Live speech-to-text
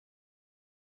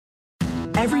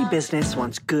Every business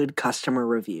wants good customer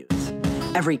reviews.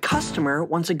 Every customer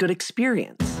wants a good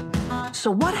experience.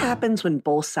 So what happens when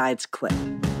both sides click?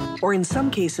 Or in some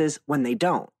cases, when they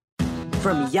don't?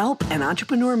 From Yelp and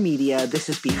Entrepreneur Media, this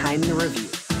is Behind the Review.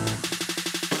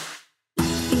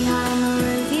 Behind the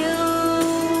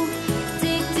review,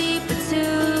 dig deeper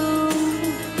too.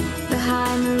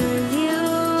 Behind the review,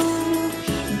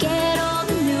 get all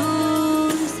the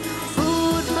news.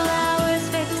 Food, flowers,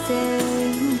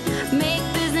 fixing, make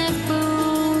business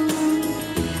boom.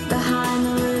 Behind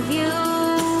the review,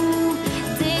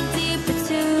 dig deeper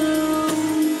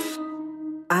too.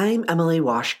 I'm Emily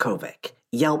Washkovic,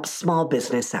 Yelp's small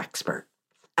business expert.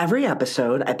 Every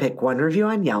episode, I pick one review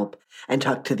on Yelp and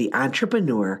talk to the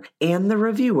entrepreneur and the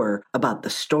reviewer about the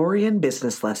story and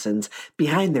business lessons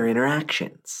behind their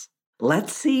interactions.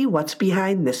 Let's see what's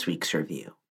behind this week's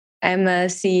review. I'm a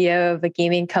CEO of a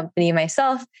gaming company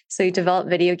myself, so we develop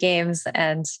video games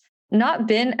and not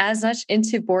been as much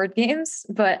into board games,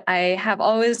 but I have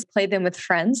always played them with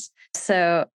friends.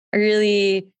 So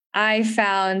I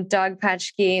found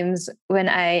Dogpatch Games when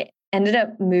I ended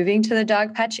up moving to the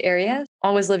Dogpatch area.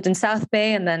 Always lived in South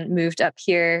Bay and then moved up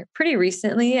here pretty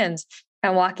recently. And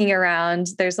I'm walking around.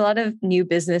 There's a lot of new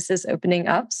businesses opening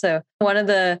up. So one of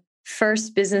the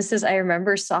first businesses I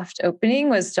remember soft opening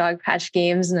was Dogpatch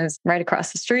Games, and it was right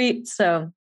across the street.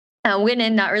 So I went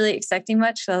in not really expecting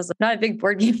much. I was not a big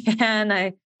board game fan.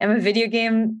 I am a video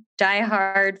game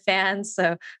diehard fan.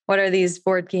 So what are these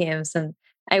board games? And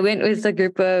I went with a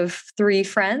group of 3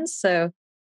 friends. So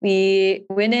we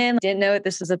went in, didn't know what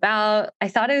this was about. I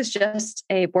thought it was just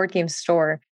a board game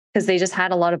store because they just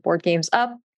had a lot of board games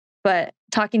up. But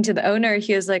talking to the owner,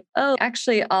 he was like, oh,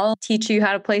 actually, I'll teach you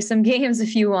how to play some games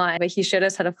if you want. But he showed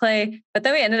us how to play. But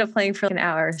then we ended up playing for like an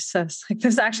hour. So it's like,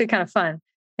 this is actually kind of fun.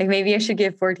 Like maybe I should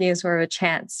give board games more of a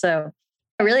chance. So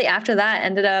really after that,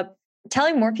 ended up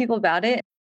telling more people about it.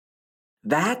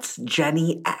 That's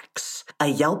Jenny X, a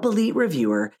Yelp Elite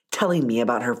reviewer, telling me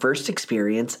about her first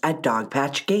experience at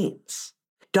Dogpatch Games.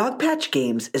 Dogpatch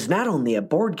Games is not only a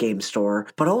board game store,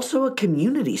 but also a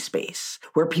community space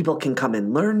where people can come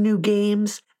and learn new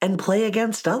games and play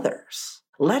against others.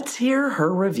 Let's hear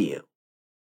her review.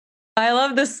 I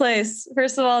love this place.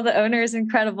 First of all, the owner is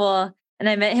incredible. And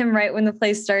I met him right when the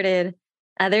place started.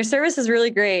 Their service is really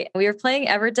great. We were playing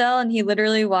Everdell and he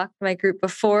literally walked my group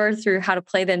before through how to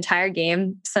play the entire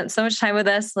game. Spent so much time with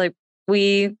us. Like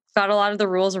we got a lot of the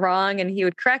rules wrong and he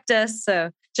would correct us. So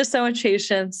just so much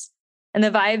patience. And the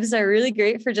vibes are really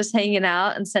great for just hanging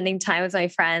out and spending time with my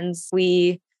friends.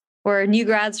 We were new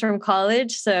grads from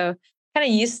college, so kind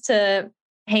of used to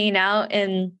hanging out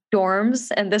in dorms.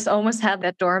 And this almost had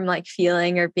that dorm-like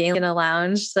feeling or being in a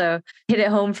lounge. So hit it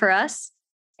home for us.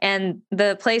 And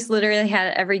the place literally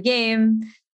had every game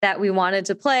that we wanted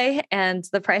to play. And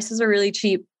the prices were really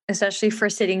cheap, especially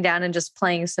for sitting down and just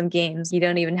playing some games. You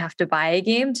don't even have to buy a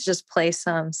game to just play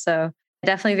some. So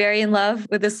definitely very in love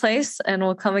with this place and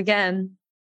will come again.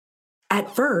 At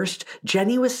first,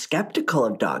 Jenny was skeptical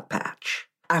of Dogpatch.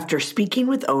 After speaking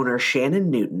with owner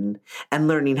Shannon Newton and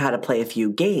learning how to play a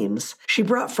few games, she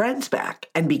brought friends back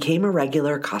and became a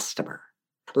regular customer.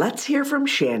 Let's hear from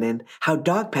Shannon how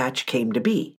Dogpatch came to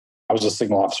be. I was a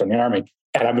signal officer in the Army,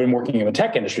 and I've been working in the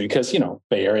tech industry because,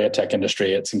 Bay Area tech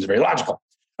industry, it seems very logical.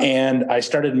 And I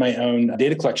started my own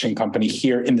data collection company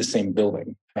here in the same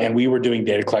building. And we were doing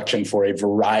data collection for a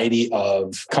variety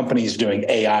of companies doing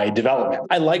AI development.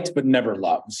 I liked, but never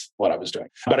loved what I was doing.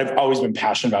 But I've always been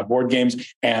passionate about board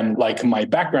games. And like my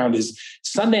background is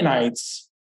Sunday nights,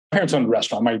 my parents owned a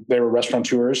restaurant. They were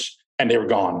restaurateurs. And they were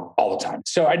gone all the time.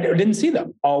 So I didn't see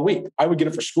them all week. I would get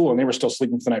up for school and they were still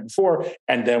sleeping the night before.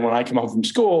 And then when I come home from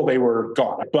school, they were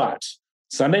gone. But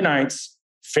Sunday nights,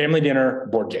 family dinner,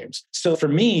 board games. So for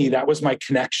me, that was my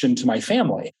connection to my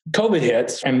family. COVID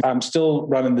hits and I'm still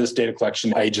running this data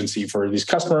collection agency for these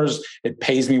customers. It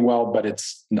pays me well, but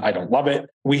I don't love it.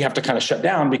 We have to kind of shut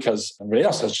down because everybody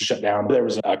else has to shut down. There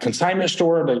was a consignment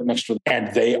store next to,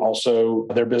 and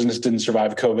their business didn't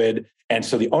survive COVID. And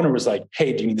so the owner was like,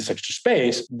 hey, do you need this extra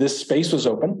space? This space was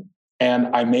open. And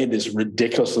I made this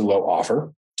ridiculously low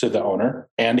offer to the owner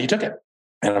and he took it.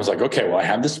 And I was like, okay, well, I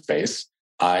have this space.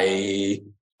 I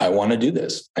want to do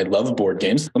this. I love board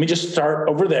games. Let me just start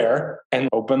over there and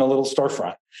open a little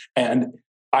storefront. And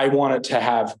I wanted to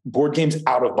have board games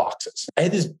out of boxes. I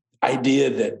had this idea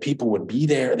that people would be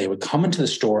there. They would come into the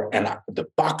store and the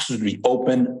box would be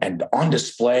open and on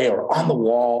display or on the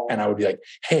wall. And I would be like,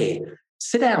 hey,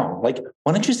 sit down. Like,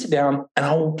 why don't you sit down and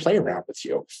I'll play around with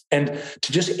you? And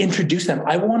to just introduce them,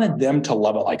 I wanted them to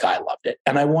love it like I loved it.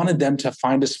 And I wanted them to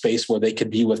find a space where they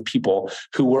could be with people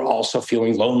who were also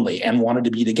feeling lonely and wanted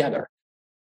to be together.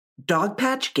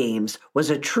 Dogpatch Games was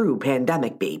a true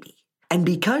pandemic baby. And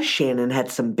because Shannon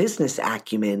had some business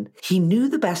acumen, he knew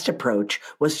the best approach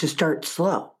was to start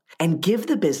slow and give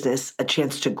the business a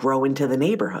chance to grow into the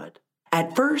neighborhood.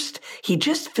 At first, he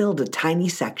just filled a tiny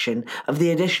section of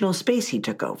the additional space he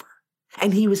took over.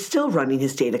 And he was still running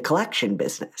his data collection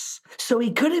business, so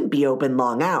he couldn't be open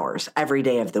long hours every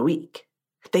day of the week.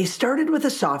 They started with a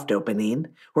soft opening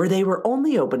where they were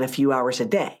only open a few hours a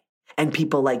day, and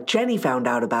people like Jenny found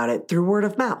out about it through word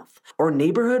of mouth or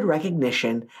neighborhood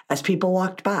recognition as people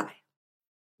walked by.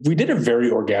 We did it very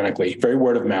organically, very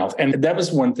word of mouth. And that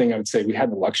was one thing I would say we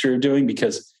had the luxury of doing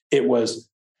because it was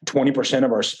 20%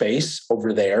 of our space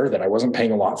over there that I wasn't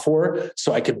paying a lot for.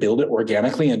 So I could build it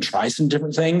organically and try some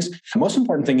different things. The most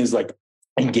important thing is like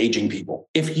engaging people.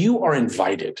 If you are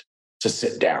invited to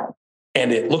sit down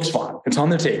and it looks fun, it's on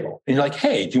the table, and you're like,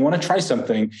 hey, do you want to try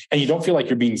something? And you don't feel like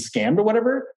you're being scammed or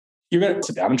whatever, you're going to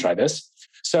sit down and try this.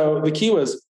 So the key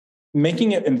was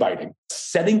making it inviting,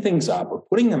 setting things up or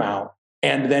putting them out.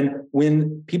 And then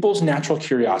when people's natural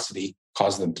curiosity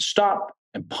causes them to stop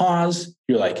and pause,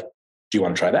 you're like, do you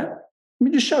want to try that? Let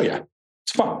me just show you.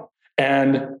 It's fun.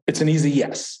 And it's an easy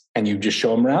yes. And you just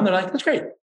show them around. They're like, that's great.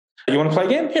 You want to play a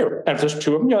game? Here. And if there's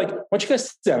two of them, you're like, why don't you guys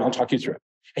sit down? I'll talk you through it.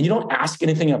 And you don't ask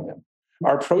anything of them.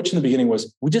 Our approach in the beginning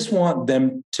was we just want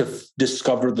them to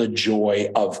discover the joy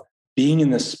of being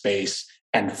in this space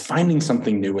and finding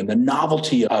something new and the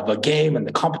novelty of a game and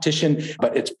the competition,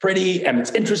 but it's pretty and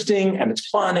it's interesting and it's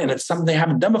fun and it's something they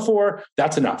haven't done before.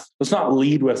 That's enough. Let's not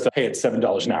lead with, hey, it's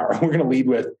 $7 an hour. We're going to lead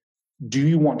with, do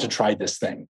you want to try this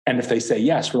thing? And if they say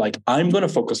yes, we're like, I'm going to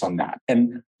focus on that.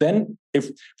 And then if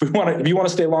you want to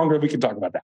stay longer, we can talk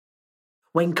about that.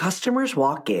 When customers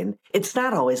walk in, it's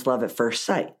not always love at first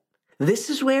sight. This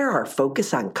is where our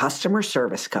focus on customer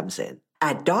service comes in.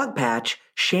 At Dogpatch,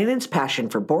 Shannon's passion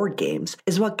for board games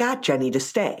is what got Jenny to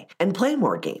stay and play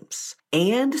more games,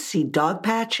 and see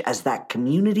Dogpatch as that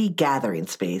community gathering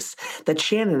space that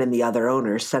Shannon and the other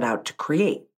owners set out to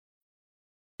create.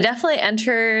 Definitely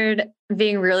entered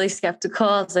being really skeptical.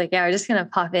 I was like, yeah, we're just going to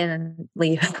pop in and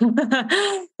leave.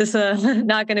 This is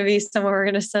not going to be somewhere we're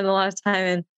going to spend a lot of time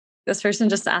in. This person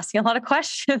just asking a lot of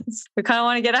questions. We kind of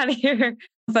want to get out of here.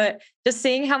 But just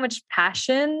seeing how much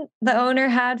passion the owner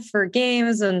had for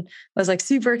games and was like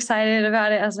super excited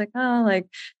about it. I was like, oh, like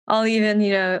I'll even,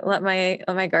 let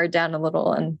my guard down a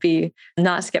little and be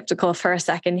not skeptical for a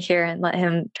second here and let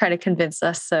him try to convince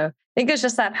us. So I think it's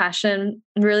just that passion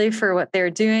really for what they're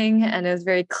doing. And it was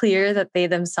very clear that they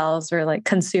themselves were like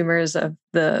consumers of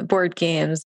the board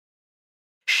games.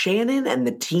 Shannon and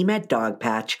the team at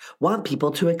Dogpatch want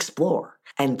people to explore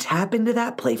and tap into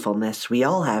that playfulness we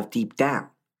all have deep down.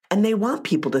 And they want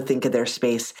people to think of their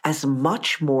space as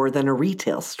much more than a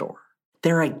retail store.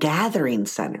 They're a gathering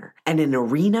center and an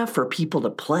arena for people to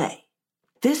play.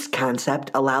 This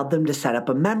concept allowed them to set up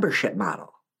a membership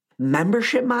model.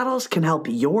 Membership models can help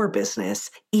your business,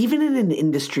 even in an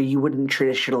industry you wouldn't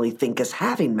traditionally think as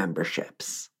having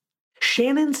memberships.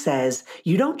 Shannon says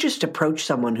you don't just approach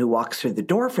someone who walks through the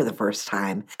door for the first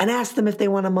time and ask them if they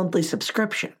want a monthly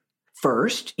subscription.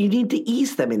 First, you need to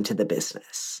ease them into the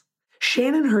business.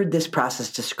 Shannon heard this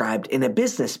process described in a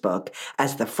business book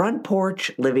as the front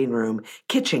porch, living room,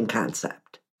 kitchen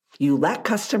concept. You let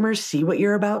customers see what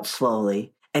you're about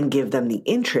slowly and give them the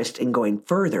interest in going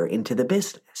further into the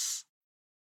business.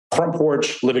 Front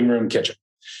porch, living room, kitchen.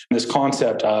 And this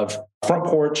concept of front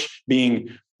porch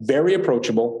being very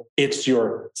approachable. It's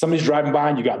somebody's driving by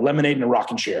and you got lemonade and a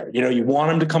rocking chair. You want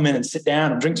them to come in and sit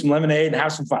down and drink some lemonade and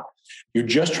have some fun. You're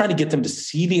just trying to get them to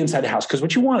see the inside of the house, because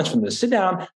what you want is for them to sit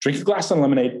down, drink a glass of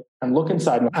lemonade, and look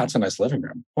inside. And, that's a nice living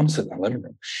room. I want to sit in that living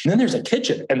room. And then there's a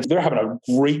kitchen, and they're having a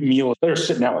great meal. They're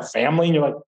sitting down with family, and you're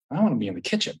like, I want to be in the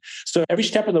kitchen. So every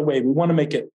step of the way, we want to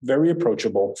make it very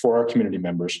approachable for our community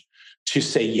members to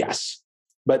say yes.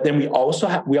 But then we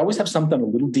always have something a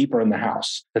little deeper in the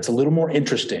house that's a little more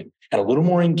interesting and a little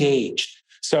more engaged.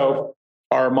 So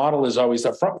our model is always,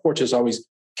 our front porch is always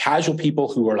casual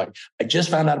people who are like, I just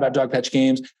found out about Dogpatch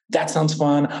Games. That sounds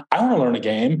fun. I want to learn a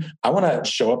game. I want to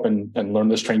show up and learn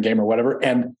this train game or whatever.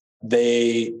 And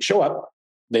they show up,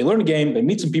 they learn a game, they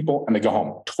meet some people, and they go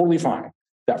home. Totally fine.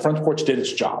 That front porch did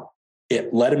its job.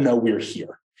 It let them know we're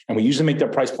here. And we usually make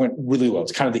that price point really low.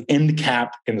 It's kind of the end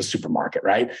cap in the supermarket,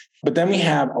 right? But then we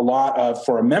have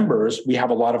for our members, we have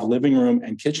a lot of living room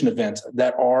and kitchen events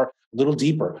that are a little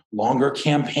deeper, longer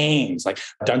campaigns like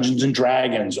Dungeons and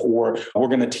Dragons, or we're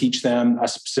going to teach them a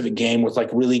specific game with like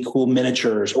really cool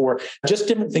miniatures, or just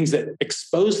different things that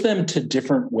expose them to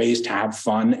different ways to have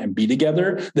fun and be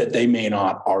together that they may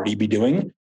not already be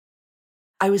doing.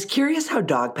 I was curious how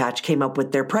Dogpatch came up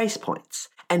with their price points,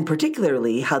 and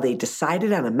particularly how they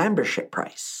decided on a membership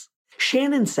price.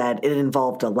 Shannon said it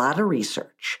involved a lot of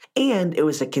research, and it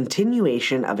was a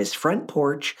continuation of his front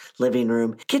porch, living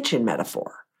room, kitchen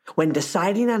metaphor when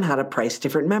deciding on how to price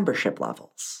different membership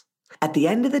levels. At the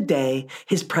end of the day,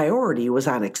 his priority was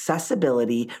on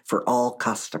accessibility for all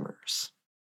customers.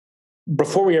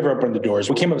 Before we ever opened the doors,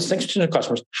 we came up with 6% of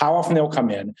customers, how often they'll come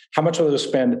in, how much will they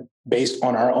spend based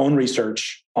on our own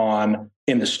research on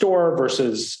in the store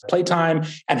versus playtime,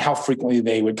 and how frequently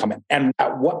they would come in. And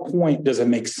at what point does it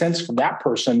make sense for that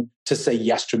person to say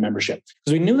yes to a membership?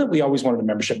 Because we knew that we always wanted a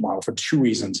membership model for two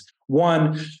reasons.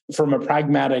 One, from a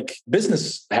pragmatic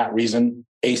business hat reason,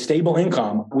 a stable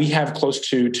income. We have close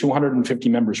to 250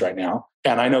 members right now.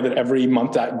 And I know that every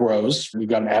month that grows. We've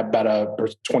got about a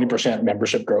 20%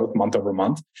 membership growth month over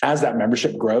month. As that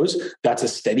membership grows, that's a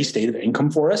steady state of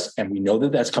income for us. And we know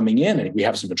that that's coming in, and we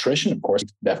have some attrition, of course,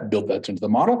 that built that into the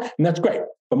model. And that's great.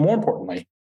 But more importantly,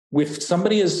 if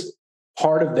somebody is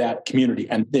part of that community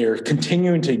and they're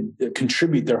continuing to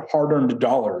contribute their hard-earned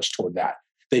dollars toward that,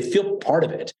 they feel part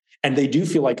of it. And they do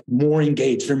feel like more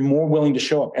engaged. They're more willing to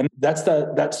show up. And that's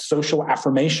that social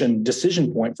affirmation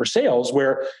decision point for sales,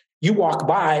 where you walk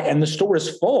by and the store is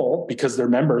full because they're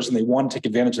members and they want to take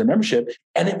advantage of their membership.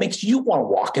 And it makes you want to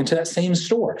walk into that same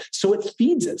store. So it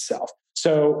feeds itself.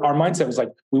 So our mindset was like,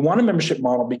 we want a membership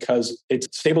model because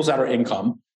it stables out our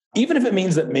income, even if it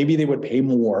means that maybe they would pay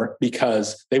more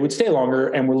because they would stay longer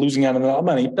and we're losing out on a lot of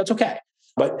money. That's okay.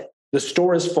 But the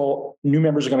store is full. New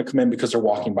members are going to come in because they're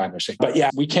walking by and they're seeing. But yeah,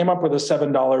 we came up with a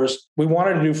 $7. We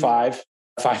wanted to do five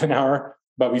an hour,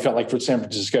 but we felt like for San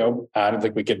Francisco, I don't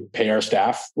think we could pay our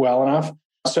staff well enough.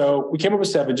 So we came up with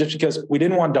 $7 just because we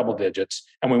didn't want double digits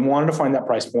and we wanted to find that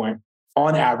price point.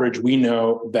 On average, we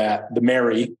know that the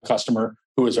Mary customer,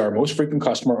 who is our most frequent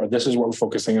customer, or this is what we're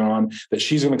focusing on, that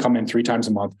she's going to come in 3 times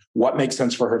a month. What makes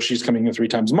sense for her if she's coming in 3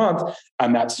 times a month?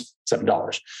 And that's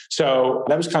 $7. So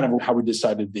that was kind of how we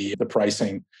decided the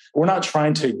pricing. We're not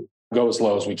trying to go as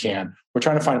low as we can. We're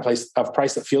trying to find a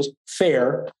price that feels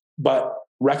fair, but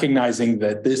recognizing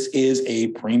that this is a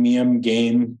premium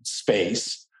game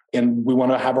space. And we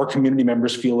want to have our community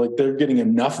members feel like they're getting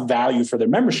enough value for their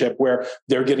membership where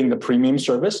they're getting the premium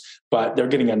service, but they're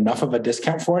getting enough of a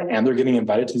discount for it. And they're getting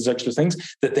invited to these extra things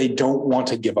that they don't want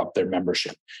to give up their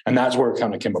membership. And that's where we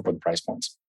kind of came up with the price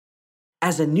points.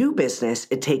 As a new business,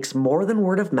 it takes more than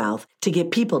word of mouth to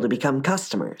get people to become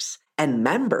customers and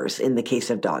members in the case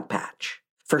of Dogpatch.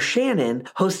 For Shannon,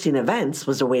 hosting events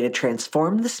was a way to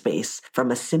transform the space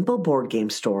from a simple board game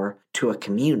store to a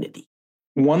community.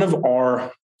 One of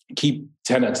our key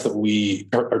tenets that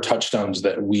are touchstones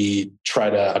that we try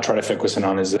to focus in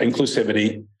on is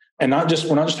inclusivity. And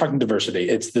we're not just talking diversity.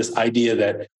 It's this idea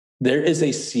that there is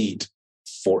a seat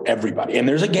for everybody and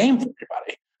there's a game for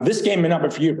everybody. This game may not be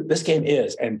for you, but this game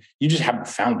is, and you just haven't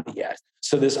found it yet.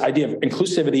 So this idea of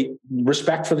inclusivity,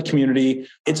 respect for the community,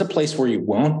 it's a place where you're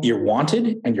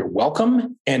wanted and you're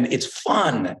welcome and it's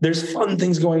fun. There's fun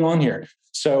things going on here.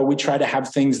 So we try to have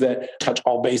things that touch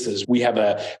all bases. We have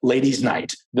a ladies'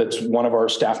 night that's one of our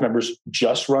staff members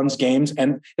just runs games.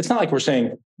 And it's not like we're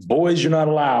saying, boys, you're not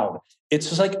allowed. It's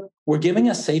just like we're giving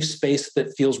a safe space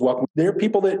that feels welcome. There are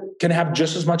people that can have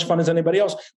just as much fun as anybody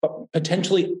else, but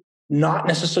potentially not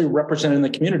necessarily represented in the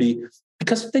community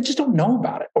because they just don't know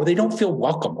about it or they don't feel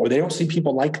welcome or they don't see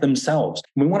people like themselves.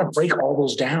 We want to break all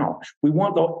those down. We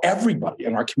want everybody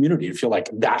in our community to feel like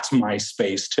that's my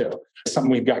space too.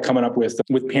 Something we've got coming up with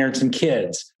parents and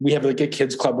kids. We have like a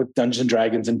kids club with Dungeons and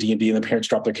Dragons and D&D and the parents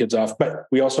drop their kids off. But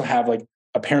we also have like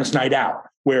a parents' night out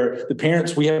where the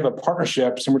parents, we have a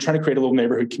partnerships and we're trying to create a little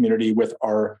neighborhood community with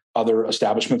our other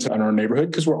establishments in our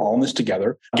neighborhood because we're all in this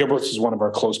together. Gilbert's is one of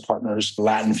our close partners,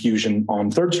 Latin Fusion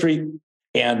on 3rd Street.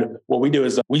 And what we do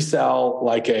is we sell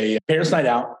like a parents' night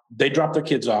out. They drop their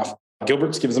kids off.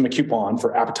 Gilbert's gives them a coupon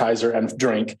for appetizer and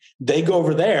drink. They go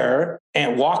over there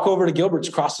and walk over to Gilbert's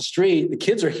across the street. The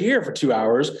kids are here for 2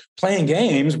 hours playing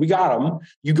games. We got them.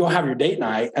 You go have your date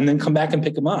night and then come back and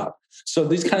pick them up. So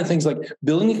these kind of things like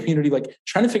building a community, like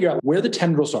trying to figure out where the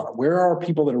tendrils are, where are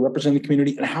people that are representing the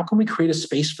community, and how can we create a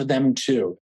space for them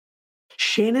too?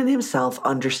 Shannon himself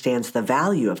understands the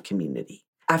value of community.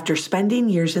 After spending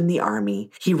years in the Army,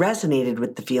 he resonated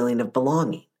with the feeling of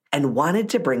belonging and wanted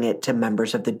to bring it to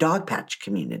members of the Dogpatch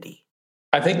community.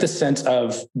 I think the sense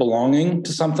of belonging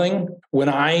to something, when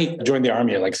I joined the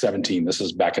Army at like 17, this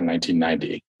is back in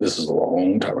 1990, this is a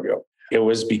long time ago. It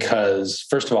was because,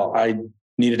 first of all, I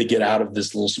needed to get out of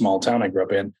this little small town I grew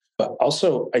up in, but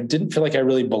also I didn't feel like I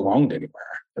really belonged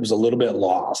anywhere. I was a little bit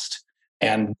lost.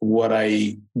 And what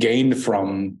I gained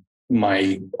from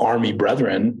my Army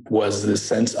brethren was this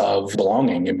sense of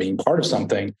belonging and being part of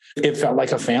something. It felt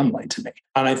like a family to me.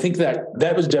 And I think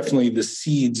that was definitely the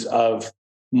seeds of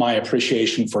my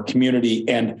appreciation for community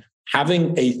and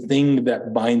having a thing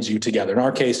that binds you together. In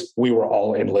our case, we were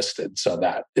all enlisted, so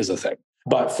that is a thing.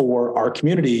 But for our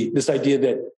community, this idea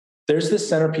that there's this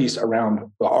centerpiece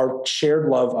around our shared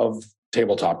love of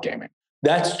tabletop gaming.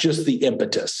 That's just the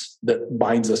impetus that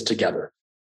binds us together.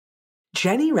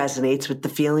 Jenny resonates with the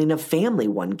feeling of family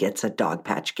one gets at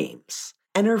Dogpatch Games,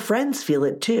 and her friends feel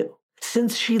it too.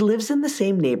 Since she lives in the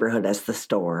same neighborhood as the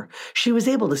store, she was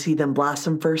able to see them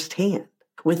blossom firsthand,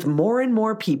 with more and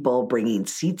more people bringing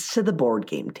seats to the board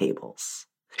game tables.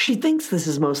 She thinks this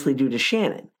is mostly due to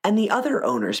Shannon and the other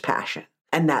owner's passion,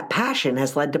 and that passion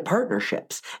has led to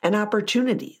partnerships and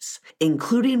opportunities,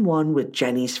 including one with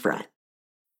Jenny's friend.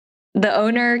 The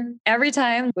owner every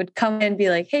time would come in and be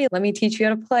like, hey, let me teach you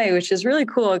how to play, which is really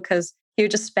cool because he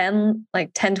would just spend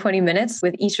like 10, 20 minutes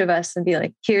with each of us and be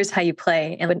like, here's how you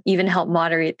play, and would even help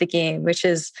moderate the game, which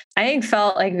is, I think,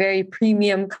 felt like very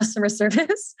premium customer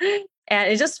service. And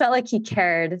it just felt like he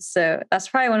cared. So that's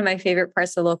probably one of my favorite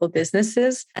parts of local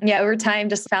businesses. And yeah, over time,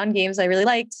 just found games I really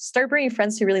liked, started bringing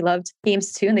friends who really loved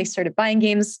games too. And they started buying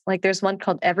games. Like there's one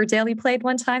called Everdale we played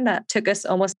one time that took us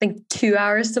almost, I think, 2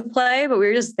 hours to play, but we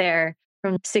were just there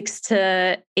from 6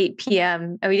 to 8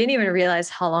 p.m. And we didn't even realize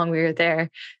how long we were there.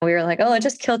 We were like, oh, let's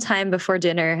just kill time before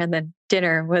dinner. And then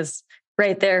dinner was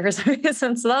right there for some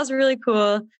reason. So that was really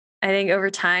cool. I think over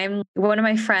time, one of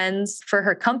my friends for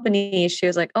her company, she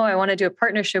was like, oh, I want to do a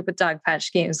partnership with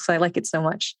Dogpatch Games because I like it so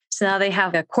much. So now they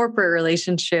have a corporate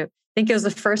relationship. I think it was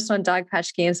the first one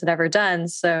Dogpatch Games had ever done.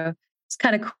 So it's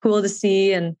kind of cool to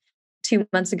see. And 2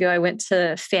 months ago, I went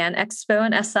to Fan Expo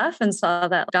in SF and saw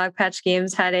that Dogpatch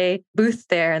Games had a booth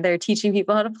there and they're teaching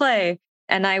people how to play.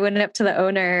 And I went up to the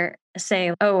owner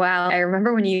saying, oh, wow, I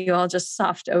remember when you all just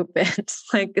soft opened.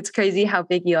 Like, it's crazy how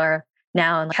big you are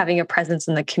now and having a presence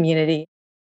in the community.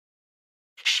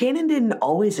 Shannon didn't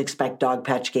always expect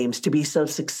Dogpatch Games to be so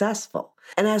successful.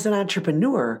 And as an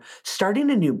entrepreneur,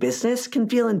 starting a new business can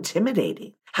feel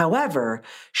intimidating. However,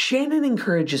 Shannon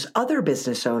encourages other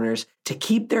business owners to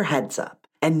keep their heads up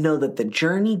and know that the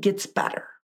journey gets better.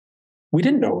 We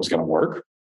didn't know it was going to work.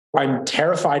 I'm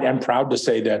terrified and proud to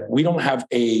say that we don't have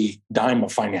a dime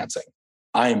of financing.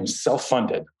 I'm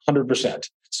self-funded, 100%.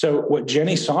 So what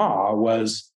Jenny saw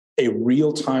was a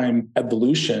real-time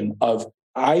evolution of,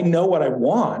 I know what I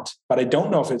want, but I don't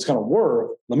know if it's going to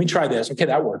work. Let me try this. Okay,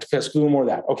 that worked. Okay, let's do more of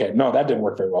that. Okay, no, that didn't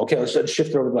work very well. Okay, let's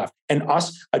shift it over to the left. And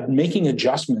us making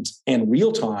adjustments in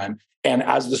real time. And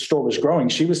as the store was growing,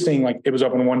 she was seeing like it was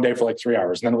open one day for like 3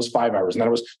 hours, and then it was 5 hours, and then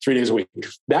it was 3 days a week.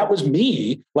 That was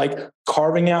me like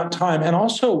carving out time and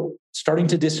also starting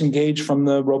to disengage from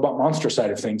the robot monster side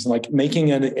of things and like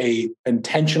making an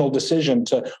intentional decision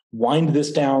to wind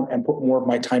this down and put more of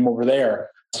my time over there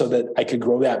so that I could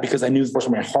grow that, because I knew that's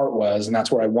where my heart was. And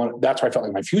that's where that's where I felt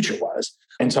like my future was.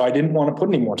 And so I didn't want to put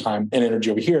any more time and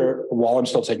energy over here while I'm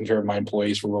still taking care of my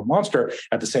employees for Robot Monster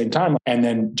at the same time. And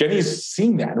then Jenny's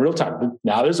seeing that in real time.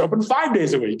 Now there's open 5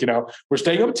 days a week. We're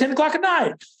staying up at 10 o'clock at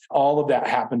night. All of that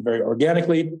happened very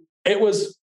organically. There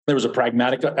was a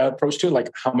pragmatic approach to it, like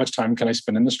how much time can I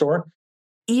spend in the store?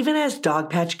 Even as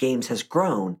Dogpatch Games has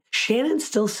grown, Shannon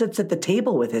still sits at the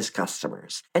table with his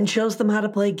customers and shows them how to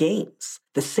play games,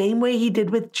 the same way he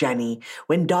did with Jenny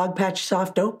when Dogpatch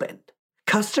soft opened.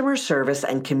 Customer service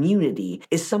and community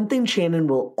is something Shannon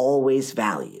will always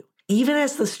value, even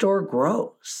as the store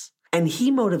grows. And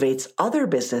he motivates other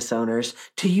business owners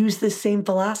to use this same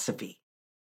philosophy.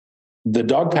 The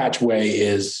Dogpatch way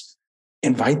is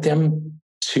invite them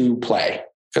to play,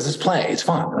 because it's play, it's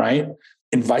fun, right?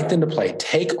 Invite them to play.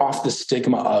 Take off the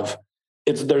stigma of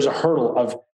there's a hurdle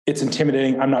of it's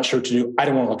intimidating. I'm not sure what to do. I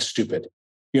don't want to look stupid.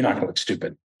 You're not going to look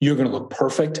stupid. You're going to look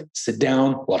perfect. Sit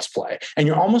down. Let's play. And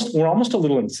we're almost a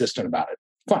little insistent about it.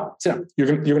 Fun. Sit down. You're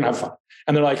going to have fun.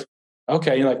 And they're like,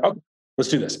 okay. You're like, okay, let's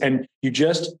do this. And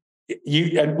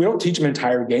and we don't teach them an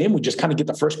entire game. We just kind of get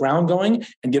the first round going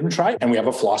and get them to try it. And we have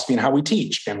a philosophy in how we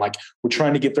teach. And like, we're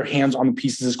trying to get their hands on the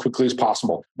pieces as quickly as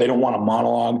possible. They don't want a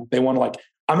monologue. They want to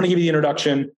I'm going to give you the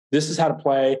introduction. This is how to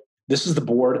play. This is the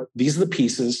board. These are the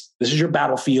pieces. This is your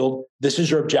battlefield. This is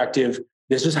your objective.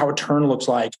 This is how a turn looks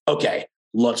like. Okay,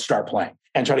 let's start playing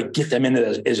and try to get them into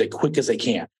this as quick as they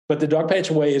can. But the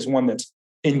Dogpatch way is one that's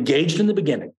engaged in the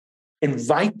beginning.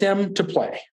 Invite them to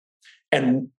play.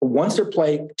 And once they're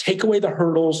play, take away the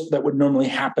hurdles that would normally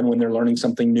happen when they're learning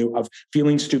something new of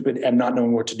feeling stupid and not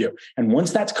knowing what to do. And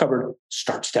once that's covered,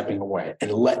 start stepping away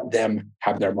and let them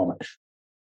have their moment.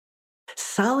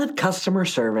 Solid customer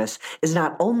service is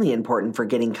not only important for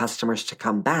getting customers to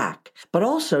come back, but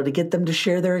also to get them to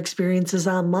share their experiences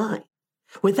online.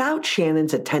 Without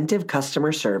Shannon's attentive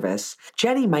customer service,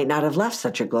 Jenny might not have left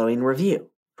such a glowing review.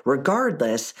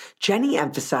 Regardless, Jenny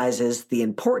emphasizes the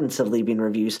importance of leaving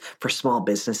reviews for small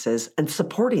businesses and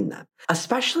supporting them,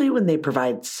 especially when they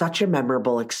provide such a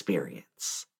memorable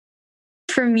experience.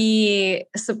 For me,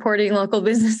 supporting local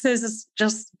businesses is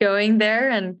just going there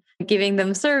and giving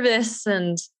them service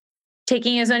and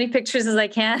taking as many pictures as I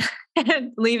can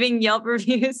and leaving Yelp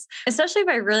reviews, especially if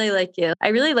I really like it. I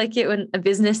really like it when a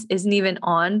business isn't even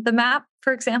on the map,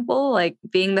 for example, like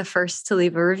being the first to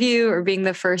leave a review or being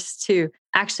the first to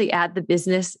actually add the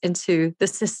business into the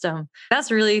system.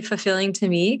 That's really fulfilling to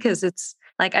me because it's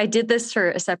like I did this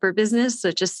for a separate business.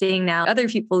 So just seeing now other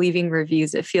people leaving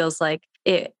reviews, it feels like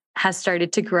it has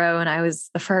started to grow and I was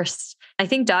the first. I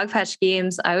think Dogpatch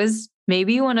Games, I was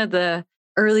maybe one of the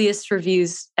earliest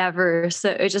reviews ever. So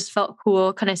it just felt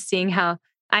cool kind of seeing how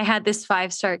I had this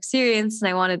 5-star experience and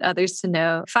I wanted others to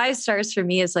know 5 stars for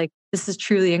me is like, this is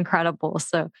truly incredible.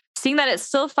 So seeing that it's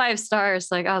still 5 stars,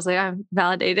 like I was like, I'm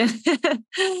validated.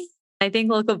 I think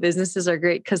local businesses are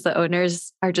great because the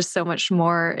owners are just so much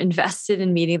more invested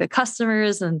in meeting the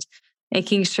customers and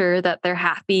making sure that they're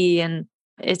happy. And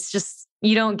it's just,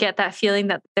 you don't get that feeling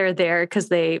that they're there because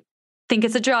they think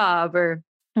it's a job or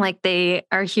like they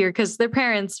are here because their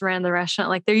parents ran the restaurant.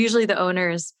 Like they're usually the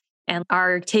owners and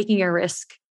are taking a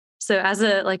risk. So as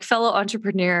a like fellow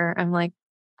entrepreneur, I'm like,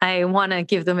 I want to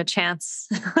give them a chance.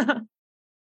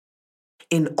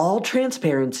 In all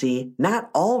transparency, not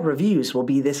all reviews will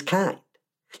be this kind.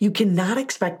 You cannot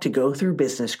expect to go through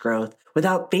business growth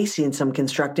without facing some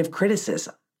constructive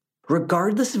criticism.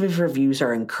 Regardless of if reviews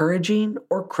are encouraging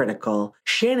or critical,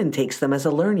 Shannon takes them as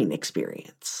a learning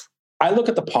experience. I look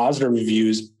at the positive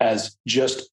reviews as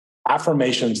just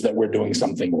affirmations that we're doing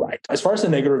something right. As far as the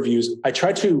negative reviews, I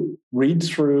try to read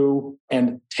through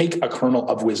and take a kernel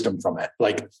of wisdom from it.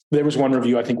 Like there was one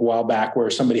review, I think a while back,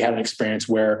 where somebody had an experience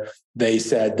where they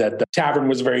said that the tavern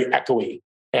was very echoey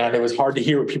and it was hard to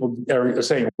hear what people are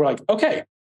saying. We're like, okay,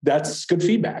 that's good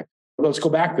feedback. Let's go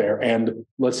back there and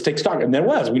let's take stock. And there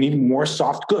was, we need more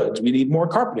soft goods. We need more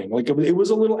carpeting. Like it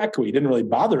was a little echoey. It didn't really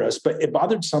bother us, but it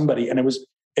bothered somebody. And it was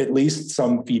at least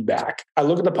some feedback. I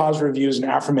look at the positive reviews and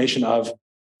affirmation of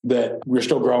that we're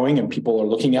still growing and people are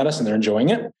looking at us and they're enjoying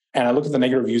it. And I look at the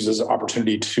negative reviews as an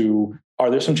opportunity to, are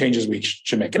there some changes we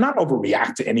should make? And not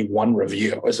overreact to any one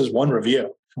review. This is one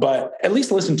review, but at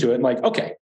least listen to it and like,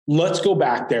 okay, let's go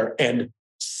back there and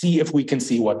see if we can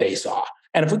see what they saw.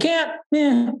 And if we can't,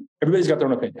 everybody's got their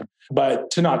own opinion.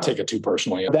 But to not take it too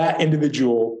personally, that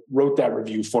individual wrote that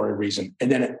review for a reason, and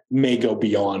then it may go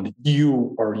beyond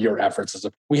you or your efforts.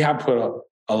 We have put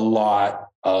a lot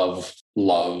of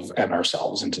love and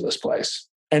ourselves into this place.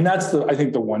 And that's I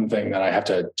think the one thing that I have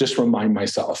to just remind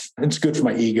myself. It's good for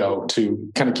my ego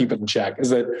to kind of keep it in check,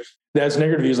 is that there's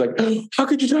negative reviews like, oh, how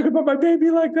could you talk about my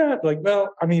baby like that? Like,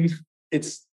 well, I mean,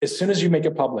 it's as soon as you make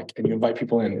it public and you invite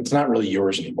people in, it's not really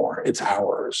yours anymore. It's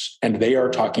ours. And they are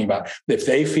talking about, if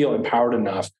they feel empowered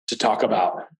enough to talk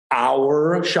about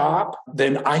our shop,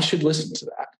 then I should listen to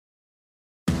that.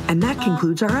 And that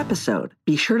concludes our episode.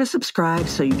 Be sure to subscribe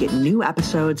so you get new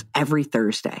episodes every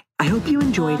Thursday. I hope you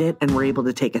enjoyed it and were able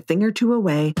to take a thing or two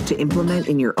away to implement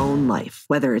in your own life.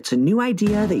 Whether it's a new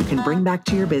idea that you can bring back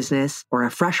to your business or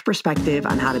a fresh perspective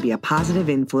on how to be a positive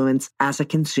influence as a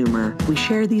consumer, we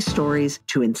share these stories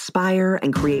to inspire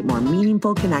and create more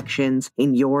meaningful connections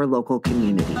in your local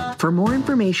community. For more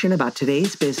information about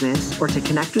today's business or to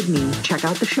connect with me, check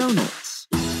out the show notes.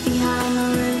 Behind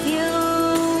the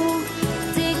review,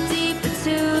 dig deeper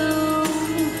too.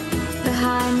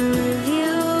 Behind the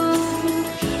review,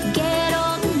 get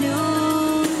all the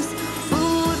news.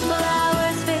 Food for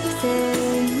hours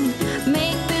fixing,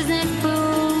 make business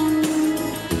boom.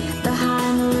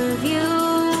 Behind the review,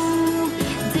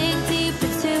 dig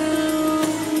deeper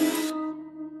too.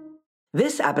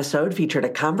 This episode featured a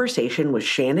conversation with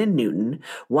Shannon Newton,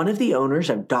 one of the owners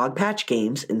of Dogpatch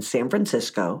Games in San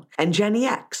Francisco, and Jenny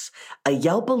X, a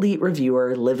Yelp Elite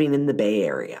reviewer living in the Bay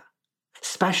Area.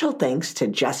 Special thanks to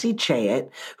Jesse Chayet,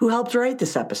 who helped write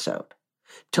this episode.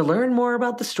 To learn more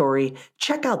about the story,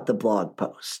 check out the blog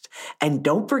post. And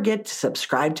don't forget to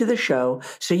subscribe to the show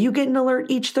so you get an alert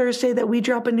each Thursday that we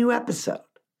drop a new episode.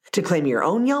 To claim your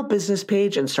own Yelp business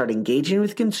page and start engaging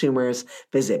with consumers,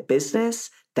 visit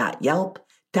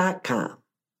business.yelp.com.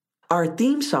 Our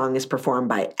theme song is performed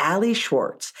by Ali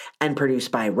Schwartz and produced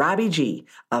by Robbie G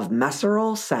of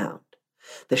Messerol Sound.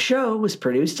 The show was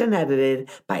produced and edited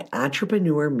by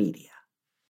Entrepreneur Media.